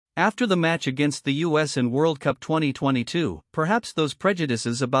After the match against the US in World Cup 2022, perhaps those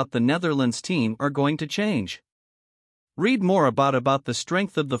prejudices about the Netherlands team are going to change. Read more about the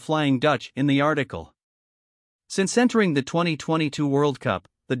strength of the Flying Dutch in the article. Since entering the 2022 World Cup,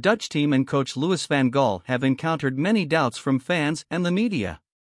 the Dutch team and coach Louis van Gaal have encountered many doubts from fans and the media.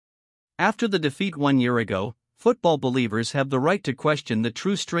 After the defeat 1 year ago, football believers have the right to question the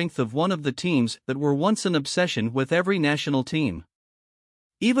true strength of one of the teams that were once an obsession with every national team.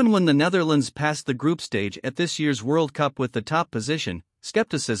 Even when the Netherlands passed the group stage at this year's World Cup with the top position,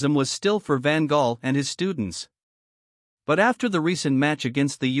 skepticism was still for Van Gaal and his students. But after the recent match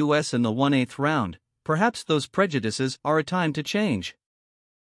against the US in the 1/8 round, perhaps those prejudices are a time to change.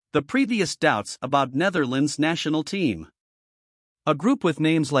 The previous doubts about Netherlands national team. A group with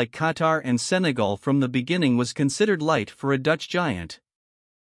names like Qatar and Senegal from the beginning was considered light for a Dutch giant.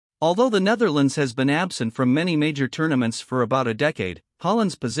 Although the Netherlands has been absent from many major tournaments for about a decade,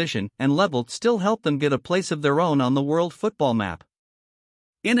 Holland's position and level still help them get a place of their own on the world football map.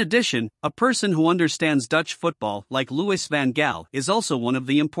 In addition, a person who understands Dutch football like Louis van Gaal is also one of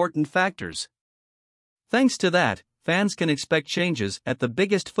the important factors. Thanks to that, fans can expect changes at the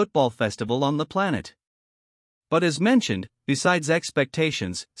biggest football festival on the planet. But as mentioned, besides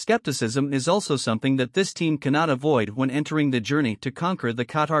expectations, skepticism is also something that this team cannot avoid when entering the journey to conquer the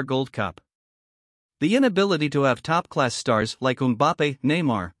Qatar Gold Cup. The inability to have top-class stars like Mbappe,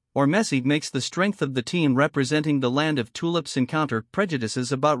 Neymar, or Messi makes the strength of the team representing the land of tulips encounter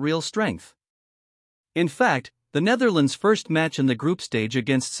prejudices about real strength. In fact, the Netherlands' first match in the group stage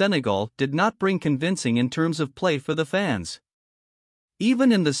against Senegal did not bring convincing in terms of play for the fans.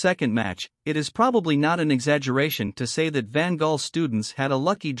 Even in the second match, it is probably not an exaggeration to say that Van Gaal's students had a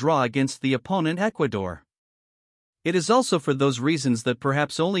lucky draw against the opponent Ecuador. It is also for those reasons that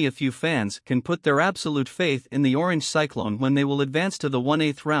perhaps only a few fans can put their absolute faith in the Orange Cyclone when they will advance to the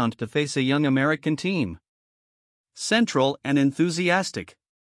 1/8 round to face a young American team. Central and enthusiastic.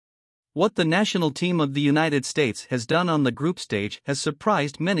 What the national team of the United States has done on the group stage has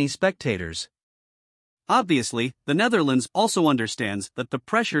surprised many spectators. Obviously, the Netherlands also understands that the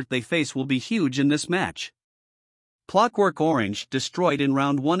pressure they face will be huge in this match. Clockwork Orange destroyed in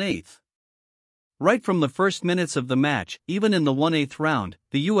round 1/8. Right from the first minutes of the match, even in the 1/8 round,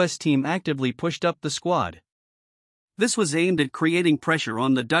 the US team actively pushed up the squad. This was aimed at creating pressure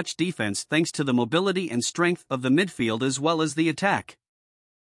on the Dutch defense thanks to the mobility and strength of the midfield as well as the attack.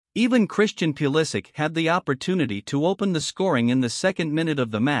 Even Christian Pulisic had the opportunity to open the scoring in the second minute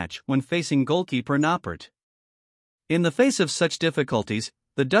of the match when facing goalkeeper Noppert. In the face of such difficulties,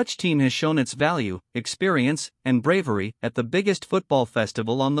 the Dutch team has shown its value, experience, and bravery at the biggest football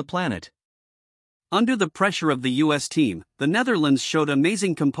festival on the planet. Under the pressure of the US team, the Netherlands showed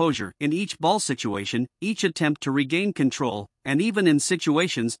amazing composure in each ball situation, each attempt to regain control, and even in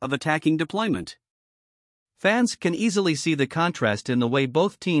situations of attacking deployment. Fans can easily see the contrast in the way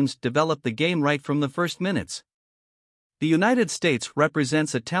both teams develop the game right from the first minutes. The United States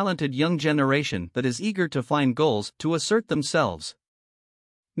represents a talented young generation that is eager to find goals to assert themselves.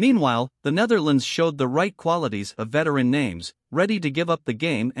 Meanwhile, the Netherlands showed the right qualities of veteran names, ready to give up the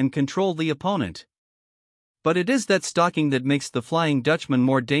game and control the opponent. But it is that stalking that makes the Flying Dutchman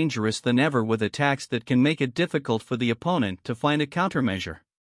more dangerous than ever, with attacks that can make it difficult for the opponent to find a countermeasure.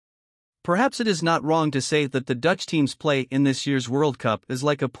 Perhaps it is not wrong to say that the Dutch team's play in this year's World Cup is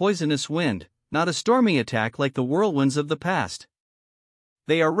like a poisonous wind, not a stormy attack like the whirlwinds of the past.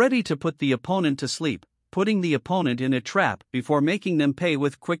 They are ready to put the opponent to sleep, putting the opponent in a trap before making them pay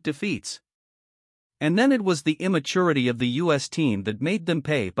with quick defeats. And then it was the immaturity of the US team that made them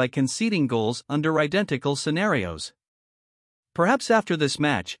pay by conceding goals under identical scenarios. Perhaps after this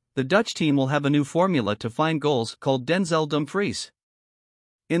match, the Dutch team will have a new formula to find goals called Denzel Dumfries.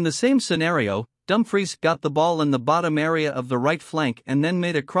 In the same scenario, Dumfries got the ball in the bottom area of the right flank and then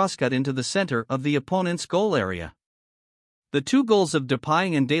made a crosscut into the center of the opponent's goal area. The 2 goals of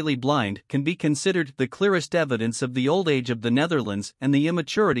Depay and Daley Blind can be considered the clearest evidence of the old age of the Netherlands and the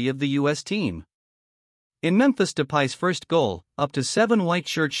immaturity of the US team. In Memphis Depay's first goal, up to 7 white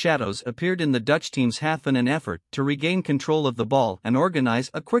shirt shadows appeared in the Dutch team's half in an effort to regain control of the ball and organize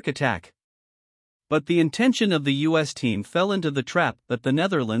a quick attack. But the intention of the US team fell into the trap that the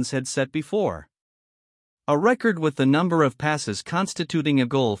Netherlands had set before. A record with the number of passes constituting a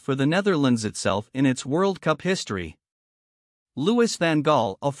goal for the Netherlands itself in its World Cup history. Louis van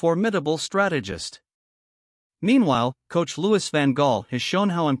Gaal, a formidable strategist. Meanwhile, coach Louis van Gaal has shown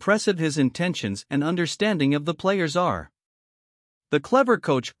how impressive his intentions and understanding of the players are. The clever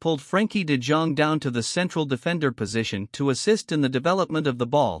coach pulled Frenkie de Jong down to the central defender position to assist in the development of the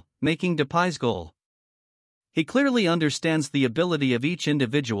ball, making Depay's goal. He clearly understands the ability of each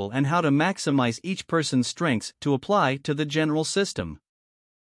individual and how to maximize each person's strengths to apply to the general system.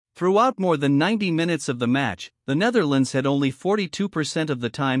 Throughout more than 90 minutes of the match, the Netherlands had only 42% of the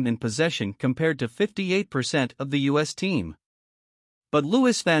time in possession compared to 58% of the US team. But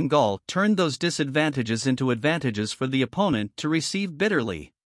Louis van Gaal turned those disadvantages into advantages for the opponent to receive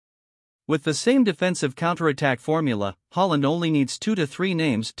bitterly. With the same defensive counterattack formula, Holland only needs 2 to 3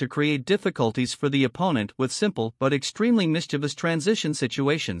 names to create difficulties for the opponent with simple but extremely mischievous transition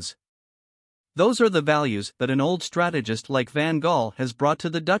situations. Those are the values that an old strategist like Van Gaal has brought to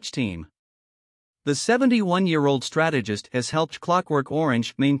the Dutch team. The 71-year-old strategist has helped Clockwork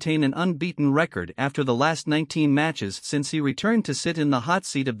Orange maintain an unbeaten record after the last 19 matches since he returned to sit in the hot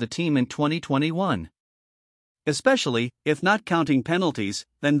seat of the team in 2021. Especially, if not counting penalties,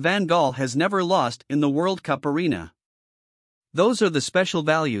 then Van Gaal has never lost in the World Cup arena. Those are the special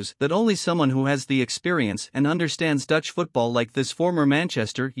values that only someone who has the experience and understands Dutch football like this former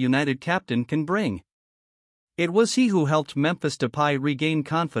Manchester United captain can bring. It was he who helped Memphis Depay regain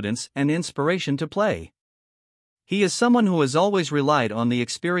confidence and inspiration to play. He is someone who has always relied on the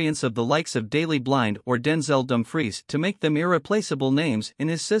experience of the likes of Daley Blind or Denzel Dumfries to make them irreplaceable names in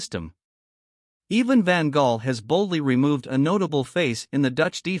his system. Even Van Gaal has boldly removed a notable face in the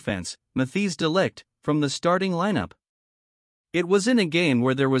Dutch defense, Matthijs de Ligt, from the starting lineup. It was in a game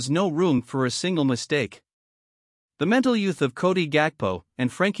where there was no room for a single mistake. The mental youth of Cody Gakpo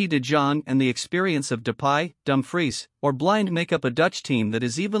and Frenkie de Jong and the experience of Depay, Dumfries, or Blind make up a Dutch team that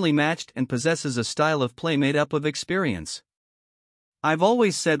is evenly matched and possesses a style of play made up of experience. I've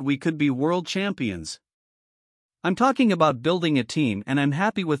always said we could be world champions. I'm talking about building a team, and I'm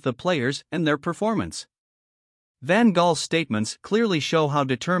happy with the players and their performance. Van Gaal's statements clearly show how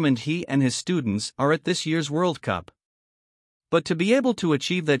determined he and his students are at this year's World Cup. But to be able to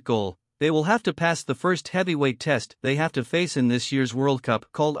achieve that goal, they will have to pass the first heavyweight test they have to face in this year's World Cup,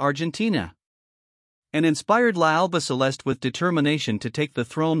 called Argentina. An inspired La Albiceleste with determination to take the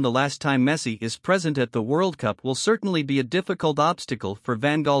throne the last time Messi is present at the World Cup will certainly be a difficult obstacle for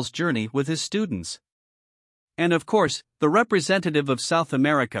Van Gaal's journey with his students. And of course, the representative of South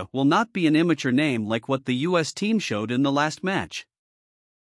America will not be an immature name like what the US team showed in the last match.